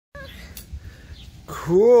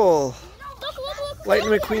Cool. Look.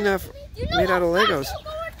 Lightning McQueen made out of Legos.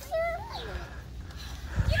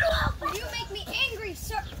 You make me angry,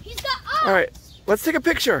 sir. He's got eyes. All right, let's take a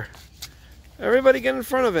picture. Everybody get in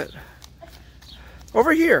front of it.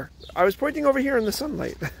 Over here. I was pointing over here in the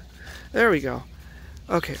sunlight. There we go.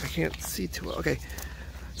 Okay, I can't see too well. Okay.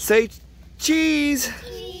 Say cheese.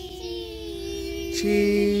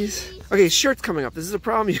 Cheese. Okay, shirt's coming up. This is a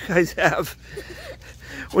problem you guys have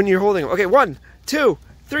when you're holding them. Okay, 1, 2,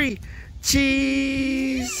 3.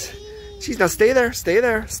 Cheese. Cheese. Now stay there. Stay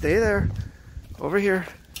there. Stay there. Over here.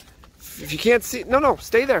 If you can't see, no,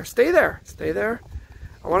 stay there. Stay there. Stay there.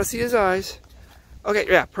 I want to see his eyes. Okay,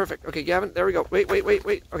 yeah, perfect. Okay, Gavin, there we go. Wait.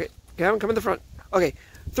 Okay, Gavin, come in the front. Okay,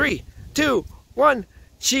 3, 2, 1.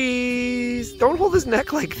 Cheese. Don't hold his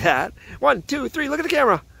neck like that. 1, 2, 3. Look at the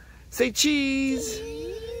camera. Say cheese.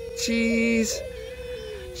 Cheese.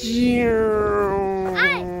 Do you know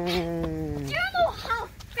how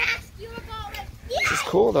fast you were going? This is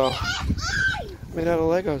cool though. Made out of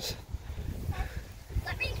Legos.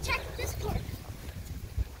 Let me check this part.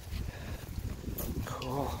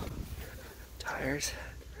 Cool. Tires.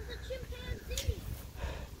 There's a chimpanzee.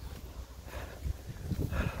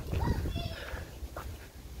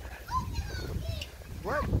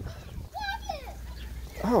 What?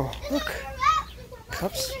 Oh, look.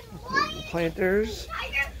 Cups, planters,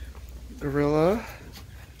 gorilla,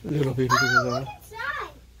 little baby gorilla.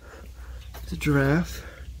 It's a giraffe.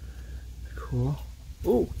 Cool.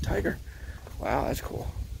 Ooh, tiger. Wow, that's cool.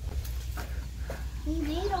 He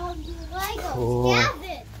made all these Legos. Cool.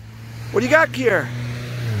 Gavin. What do you got here?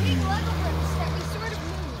 Big Lego bricks that we sort of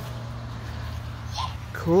move.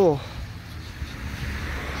 Cool.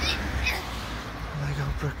 Lego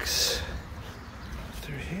bricks.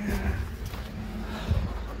 Through here.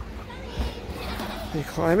 Are you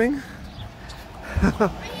climbing?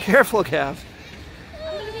 Careful, Gav. I'm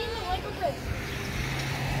gonna be in the Lego bricks.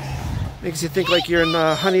 Makes you think like you're in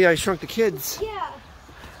Honey, I Shrunk the Kids. Yeah.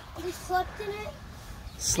 We slept in it.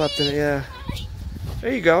 Slept in it, yeah.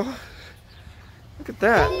 There you go. Look at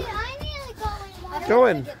that. I need to Go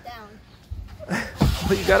in. Get down.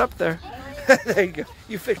 Well, you got up there. There you go.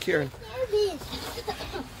 You fit, Kieran. This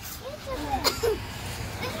is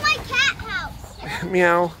my cat house.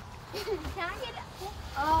 Meow. Can I get it?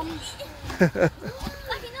 No.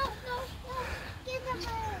 Give them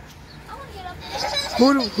I want to get up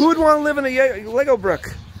there. Who would want to live in a Lego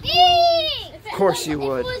brick? Me! Of course you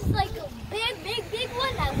would. If it was like a big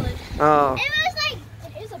one, I would. Oh,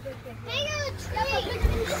 It is a big tree.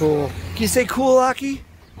 cool. Can you say cool, Aki?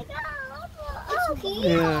 Oh,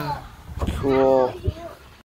 Yeah. Cool.